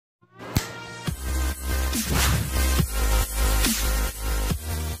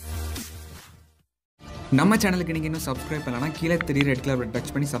நம்ம சேனலுக்கு நீங்கள் இன்னும் சப்ஸ்கிரைப் பண்ணலன்னா கீழே தெரிய ரெட் கலர்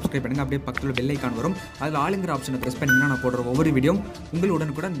டச் பண்ணி சப்ஸ்கிரைப் பண்ணுங்கள். அப்படியே பக்கத்தில் பெல் ஐக்கான் வரும். அதில் ஆளுங்கிற ஆப்ஷனை ப்ரெஸ் பண்ணிங்கன்னா நான் போடுற ஒவ்வொரு வீடியோ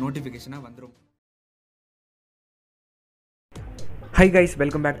உங்களுடன் கூட நோட்டிஃபிகேஷனாக வந்துடும். Hi guys,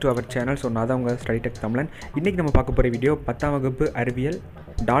 welcome back to our channel. So நான் தான் உங்கள் ஸ்டடி டெக் தமிழன். இன்றைக்கி நம்ம பார்க்க போகிற வீடியோ 10ஆம் வகுப்பு அறிவியல்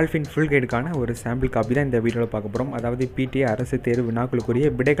டால்ஃபின் ஃபுல் கைடுக்கான ஒரு சாம்பிள் காப்பி தான் இந்த வீடியோவில் பார்க்க போகிறோம். அதாவது பிடிஏ அரசு தேர்வு வினாக்களுக்குரிய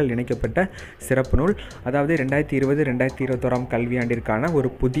விடைகள் இணைக்கப்பட்ட சிறப்பு நூல், அதாவது 2020-2021 கல்வியாண்டிற்கான ஒரு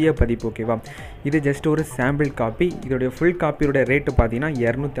புதிய பதிப்பு. ஓகேவா, இது ஜஸ்ட் ஒரு சாம்பிள் காப்பி. இதோடைய ஃபுல் காப்பியோட ரேட்டு பார்த்தீங்கன்னா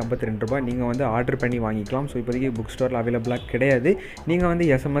 252 ரூபாய். நீங்கள் வந்து ஆர்டர் பண்ணி வாங்கிக்கலாம். ஸோ இப்போதைக்கு புக் ஸ்டோரில் அவைலபிளாக கிடையாது. நீங்கள் வந்து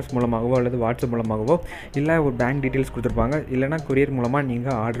எஸ்எம்எஸ் மூலமாகவோ அல்லது வாட்ஸ்அப் மூலமாகவோ இல்லை ஒரு பேங்க் டீட்டெயில்ஸ் கொடுத்துருப்பாங்க, இல்லைனா கொரியர் மூலமாக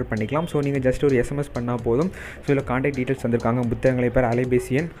நீங்கள் ஆர்டர் பண்ணிக்கலாம். ஸோ நீங்கள் ஜஸ்ட் ஒரு எஸ்எம்எஸ் பண்ணால் போதும். ஸோ இதில் கான்டாக்ட் டீட்டெயில்ஸ் வந்திருக்காங்க, புத்தகங்களை பேர், அலைபேசி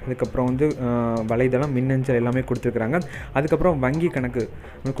எண், அதுக்கப்புறம் வந்து வலைதளம், மின்னஞ்சல் எல்லாமே கொடுத்துருக்குறாங்க. அதுக்கப்புறம் வங்கி கணக்கு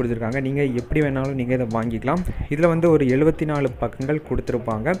கொடுத்துருக்காங்க. நீங்கள் எப்படி வேணாலும் நீங்கள் இதை வாங்கிக்கலாம். இதில் வந்து ஒரு 74 பக்கங்கள்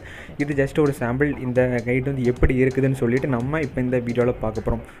கொடுத்துருப்பாங்க. இது ஜஸ்ட் ஒரு சாம்பிள். இந்த கைடு வந்து எப்படி இருக்குதுன்னு சொல்லிட்டு நம்ம இப்போ இந்த வீடியோவில் பார்க்க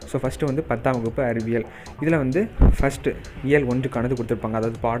போகிறோம். ஸோ ஃபஸ்ட்டு வந்து 10ஆம் வகுப்பு அறிவியல். இதில் வந்து ஃபஸ்ட்டு இயல் 1க்கானது கொடுத்துருப்பாங்க,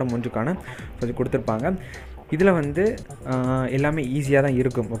 அதாவது பாடம் 1க்கான கொஞ்சம் கொடுத்துருப்பாங்க. இதில் வந்து எல்லாமே ஈஸியாக தான்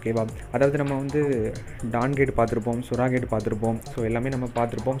இருக்கும். ஓகேவா, அதாவது நம்ம வந்து டான் கைடு பார்த்துருப்போம், சுறா கைடு பார்த்துருப்போம். ஸோ எல்லாமே நம்ம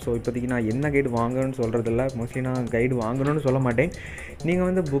பார்த்துருப்போம். ஸோ இப்போதைக்கு நான் என்ன கைடு வாங்கணும்னு சொல்கிறதில்ல. மோஸ்ட்லி நான் கைடு வாங்கணும்னு சொல்ல மாட்டேன். நீங்கள்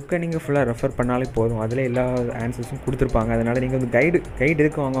வந்து புக்கை நீங்கள் ஃபுல்லாக ரெஃபர் பண்ணாலே போதும். அதில் எல்லா ஆன்சர்ஸும் கொடுத்துருப்பாங்க. அதனால் நீங்கள் வந்து கைடு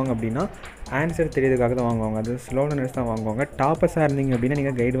எதுக்கு வாங்குவாங்க அப்படின்னா ஆன்சர் தெரியறதுக்காக தான் வாங்குவாங்க. அது ஸ்லோ லேர்னர்ஸ் தான் வாங்குவாங்க. டாப்பர்ஸாக இருந்தீங்க அப்படின்னா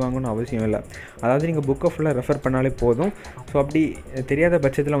நீங்கள் கைடு வாங்கணும்னு அவசியம் இல்லை. அதாவது நீங்கள் புக்கை ஃபுல்லாக ரெஃபர் பண்ணாலே போதும். ஸோ அப்படி தெரியாத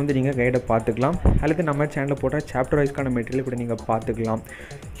பட்சத்தில் வந்து நீங்கள் கைடை பார்த்துக்கலாம், அல்லது நம்ம சேனலில் போட்டால் சாப்டர் வைஸ்க்கான மெட்டீரியல் கூட நீங்கள் பார்த்துக்கலாம்.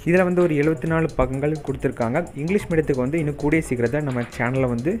 இதில் வந்து ஒரு 74 பக்கங்கள் கொடுத்துருக்காங்க. இங்கிலீஷ் மீடியத்துக்கு வந்து இன்னும் கூடிய சீக்கிரத்தில் நம்ம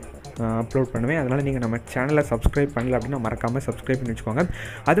சேனலில் வந்து அப்லோட் பண்ணுவேன். அதனால் நீங்கள் நம்ம சேனலை சப்ஸ்கிரைப் பண்ணல அப்படின்னா மறக்காமல் சப்ஸ்கிரைப் பண்ணி வச்சுக்கோங்க.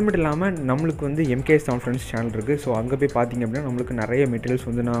 அது மட்டும் இல்லாமல் நம்மளுக்கு வந்து MKS கான்ஃபரன்ஸ் சேனல் இருக்குது. ஸோ அங்கே போய் பார்த்தீங்க அப்படின்னா நம்மளுக்கு நிறைய மெட்டீரியல்ஸ்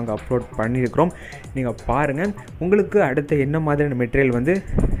வந்து நாங்கள் அப்லோட் பண்ணியிருக்கிறோம். நீங்கள் பாருங்கள். உங்களுக்கு அடுத்த என்ன மாதிரியான மெட்டீரியல் வந்து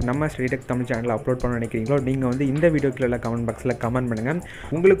நம்ம ஸ்டடி டெக் தமிழ் சேனலில் அப்லோட் பண்ண நினைக்கிறீங்களோ நீங்கள் வந்து இந்த வீடியோக்குள்ள உள்ள கமெண்ட் பாக்ஸில் கமெண்ட் பண்ணுங்கள்.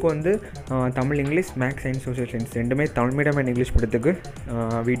 உங்களுக்கு வந்து Tamil, English, maths, science, social science ரெண்டுமே Tamil medium and English மீடியத்துக்கு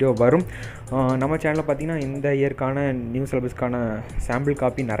video வரும். நம்ம சேனலில் பார்த்தீங்கன்னா இந்த இயர்க்கான நியூ சிலபஸ்க்கான சாம்பிள்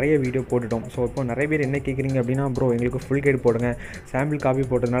காப்பி நிறைய வீடியோ போட்டுட்டோம். ஸோ இப்போ நிறைய பேர் என்ன கேட்குறீங்க அப்படின்னா, ப்ரோ எங்களுக்கு ஃபுல் கைடு போடுங்க, சாம்பிள் காப்பி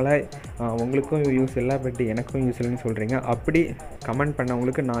போட்டதுனால உங்களுக்கும் யூஸ் இல்லை பட் எனக்கும் யூஸ் இல்லைன்னு சொல்கிறீங்க. அப்படி கமெண்ட்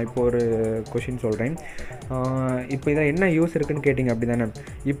பண்ணவங்களுக்கு நான் இப்போ ஒரு கொஷின் சொல்கிறேன். இப்போ இதில் என்ன யூஸ் இருக்குதுன்னு கேட்டிங்க அப்படி தானே.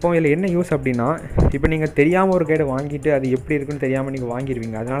 இப்போ இதில் என்ன யூஸ் அப்படின்னா, இப்போ நீங்கள் தெரியாமல் ஒரு கைடை வாங்கிட்டு அது எப்படி இருக்குன்னு தெரியாமல் நீங்கள்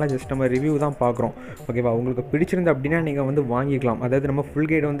வாங்கிடுவீங்க. அதனால் ஜஸ்ட் நம்ம ரிவ்யூ தான் பார்க்குறோம். ஓகேவா, உங்களுக்கு பிடிச்சிருந்து அப்படின்னா நீங்கள் வந்து வாங்கிக்கலாம். அதாவது நம்ம ஃபுல்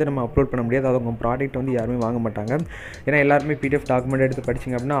கைடு வந்து நம்ம அப்லோட் பண்ண முடியாது. அது உங்கள் ப்ராடக்ட் வந்து யாருமே வாங்க மாட்டாங்க. ஏன்னா எல்லாருமே PDF டாக்குமெண்ட் எடுத்து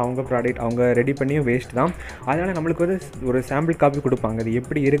படிச்சிங்க அப்படின்னா அவங்க ப்ராடக்ட் அவங்க ரெடி பண்ணியும் வேஸ்ட் தான். அதனால் நம்மளுக்கு வந்து ஒரு சாம்பிள் காப்பி கொடுப்பாங்க, அது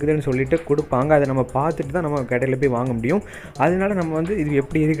எப்படி இருக்குதுன்னு சொல்லிட்டு கொடுப்பாங்க. அதை நம்ம பார்த்துட்டு தான் நம்ம கடையில் போய் வாங்க முடியும். அதனால நம்ம வந்து இது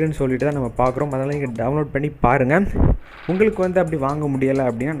எப்படி இருக்குதுன்னு சொல்லிட்டு தான் நம்ம பார்க்குறோம். அதனால் நீங்கள் டவுன்லோட் பண்ணி பாருங்கள். உங்களுக்கு வந்து அப்படி வாங்க முடியலை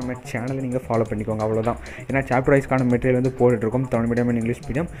அப்படின்னா நம்ம சேனலை நீங்கள் ஃபாலோ பண்ணிக்கோங்க, அவ்வளோதான். ஏன்னா சாப்டர் வைஸ்க்கான மெட்டீரியல் வந்து போட்டுட்ருக்கோம், Tamil medium and English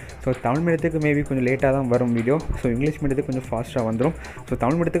medium. So Tamil மீடியத்துக்கு maybe கொஞ்சம் லேட்டாக தான் வரும் வீடியோ. ஸோ இங்கிலீஷ் மீடியத்துக்கு கொஞ்சம் ஃபாஸ்ட்டாக வந்துடும். ஸோ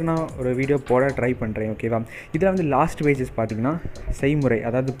தமிழ் மீடியத்துக்கு நான் ஒரு வீடியோ போட ட்ரை பண்ணுறேன். ஓகேவா, இதில் வந்து லாஸ்ட் பேஜஸ் பார்த்திங்கன்னா செய்முறை,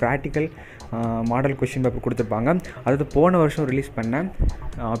 அதாவது ப்ராக்டிக்கல் மாடல் கொஷின் பேப்பர் கொடுத்துருப்பாங்க. அதாவது போன வருஷம் ரிலீஸ் பண்ண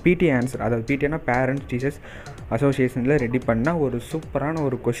பிடிஏ ஆன்சர், அதாவது பிடிஏனா பேரண்ட்ஸ் டீச்சர்ஸ் அசோசியேஷனில் ரெடி பண்ண ஒரு சூப்பரான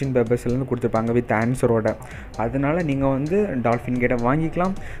ஒரு கொஷின் பேப்பர்ஸ்லேருந்து கொடுத்துருப்பாங்க வித் ஆன்சரோட. அதனால் நீங்கள் வந்து டால்ஃபின் கைடை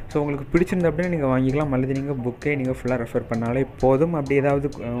வாங்கிக்கலாம். ஸோ உங்களுக்கு பிடிச்சிருந்த அப்படின்னா நீங்கள் வாங்கிக்கலாம், அல்லது நீங்கள் புக்கே நீங்கள் ஃபுல்லாக ரெஃபர் பண்ணாலே போதும். அப்படி ஏதாவது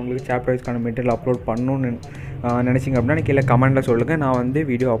உங்களுக்கு சாப்டர் வைஸ்க்கான மெட்டீரியல் அப்லோட் பண்ணணும்னு நினச்சிங்க அப்படின்னா கீழே கமெண்ட்டில் சொல்லுங்கள், நான் வந்து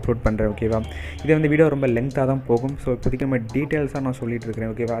வீடியோ அப்லோட் பண்ணுறேன். ஓகேவா, இது வந்து வீடியோ ரொம்ப லென்த்தாக தான் போகும். ஸோ இப்போதைக்கு நம்ம டீட்டெயில்ஸாக நான் சொல்லிட்டு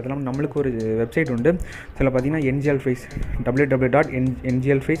இருக்கிறேன். ஓகேவா, அதெல்லாம் நம்மளுக்கு ஒரு வெப்சைட் உண்டு. சில பார்த்தீங்கன்னா NGLFace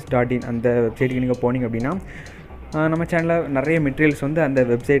www.nglface.in அந்த வெப்சைட்டுக்கு நீங்கள் போனீங்க அப்படின்னா நம்ம சேனலில் நிறைய மெட்டீரியல்ஸ் வந்து அந்த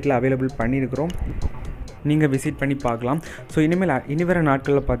வெப்சைட்டில் அவைலபிள் பண்ணியிருக்கிறோம், நீங்கள் விசிட் பண்ணி பார்க்கலாம். ஸோ இனி வர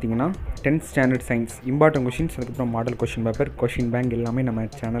நாட்களில் பார்த்தீங்கன்னா 10th Standard Science important questions, அதுக்கப்புறம் model question paper, question bank எல்லாமே நம்ம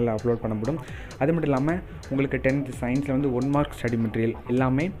சேனலில் அப்லோட் பண்ணப்படும். அது மட்டும் இல்லாமல் உங்களுக்கு 10th சயின்ஸில் வந்து 1 மார்க் ஸ்டடி மெட்டீரியல்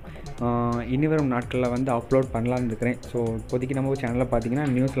எல்லாமே இனி வரும் நாட்களில் வந்து அப்லோட் பண்ணலான்னு இருக்கிறேன். ஸோ இப்போதைக்கு நம்ம சேனலில் பார்த்தீங்கன்னா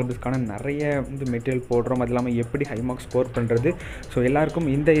நியூ சிலபஸ்க்கான நிறைய வந்து மெட்டீரியல் போடுறோம். அது இல்லாமல் எப்படி ஹை மார்க்ஸ் ஸ்கோர் பண்ணுறது. ஸோ எல்லாருக்கும்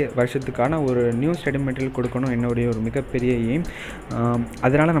இந்த வருஷத்துக்கான ஒரு நியூ ஸ்டடி மெட்டீரியல் கொடுக்கணும் என்னுடைய ஒரு மிகப்பெரிய எய்ம்.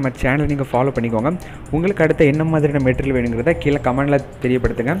 அதனால் நம்ம சேனலை நீங்கள் ஃபாலோ பண்ணிக்கோங்க. உங்களுக்கு அடுத்த என்ன மாதிரியான மெட்டீரியல் வேணுங்கிறத கீழே கமெண்டில்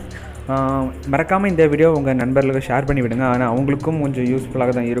தெரியப்படுத்துங்க. மறக்காமல் இந்த வீடியோ உங்கள் நண்பர்களுக்கு ஷேர் பண்ணி விடுங்க. ஆனால் அவங்களுக்கும் கொஞ்சம்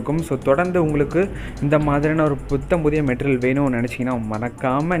யூஸ்ஃபுல்லாக தான் இருக்கும். ஸோ தொடர்ந்து உங்களுக்கு இந்த மாதிரியான ஒரு புதிய மெட்டீரியல் வேணும்னு நினச்சிங்கன்னா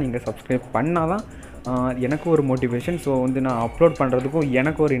மறக்காமல் நீங்கள் சப்ஸ்கிரைப் பண்ணால் தான் எனக்கு ஒரு மோட்டிவேஷன். ஸோ வந்து நான் அப்லோட் பண்ணுறதுக்கும்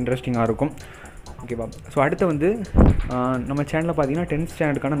எனக்கு ஒரு இன்ட்ரெஸ்டிங்காக இருக்கும். ஓகேவா. ஸோ அடுத்து வந்து நம்ம சேனலில் பார்த்தீங்கன்னா 10th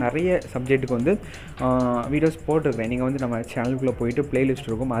ஸ்டாண்டர்டுக்கான நிறைய சப்ஜெக்ட்டுக்கு வந்து வீடியோஸ் போட்டிருக்கேன். நீங்கள் வந்து நம்ம சேனலுக்குள்ளே போயிட்டு ப்ளேலிஸ்ட்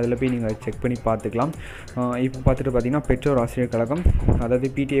இருக்கும், அதில் போய் நீங்கள் செக் பண்ணி பார்த்துக்கலாம். இப்போ பார்த்துட்டு பார்த்தீங்கன்னா பெற்றோர் ஆசிரியர் கழகம், அதாவது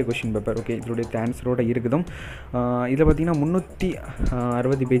பிடிஏ கொஷின் பேப்பர். ஓகே, இதோடைய ஆன்சரோடு இருக்குதும். இதில் பார்த்தீங்கன்னா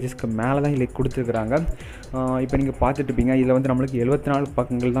 360 பேஜஸ்க்கு மேலே தான் இதில் கொடுத்துருக்குறாங்க. இப்போ நீங்கள் பார்த்துட்டு இருப்பீங்க, இதில் வந்து நம்மளுக்கு 74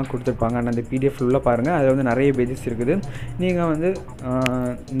 பக்கங்கள் தான் கொடுத்துருப்பாங்க. ஆனால் அந்த பிடிஎஃப் ஃபுல்லாக பாருங்கள், அதில் வந்து நிறைய பேஜஸ் இருக்குது. நீங்கள் வந்து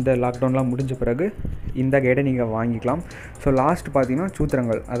இந்த லாக்டவுன்லாம் முடிஞ்ச பிறகு இந்த கைடை நீங்கள் வாங்கிக்கலாம். ஸோ லாஸ்ட்டு பார்த்தீங்கன்னா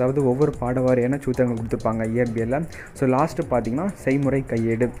சூத்திரங்கள், அதாவது ஒவ்வொரு பாடவாரியான சூத்திரங்கள் கொடுத்துருப்பாங்க இயற்பியலில். ஸோ லாஸ்ட்டு பார்த்தீங்கன்னா செய்முறை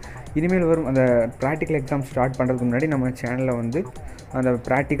கையேடு. இனிமேல் வரும் அந்த ப்ராக்டிக்கல் எக்ஸாம் ஸ்டார்ட் பண்ணுறதுக்கு முன்னாடி நம்ம சேனலில் வந்து அந்த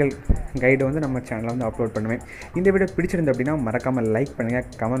ப்ராக்டிக்கல் கைடு வந்து நம்ம சேனலில் வந்து அப்லோட் பண்ணுவேன். இந்த வீடியோ பிடிச்சிருந்து அப்படின்னா மறக்காமல் லைக் பண்ணுங்கள்,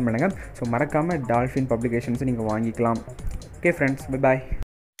 கமெண்ட் பண்ணுங்கள். ஸோ மறக்காமல் டால்ஃபின் பப்ளிகேஷன்ஸை நீங்கள் வாங்கிக்கலாம். Okay friends, bye bye.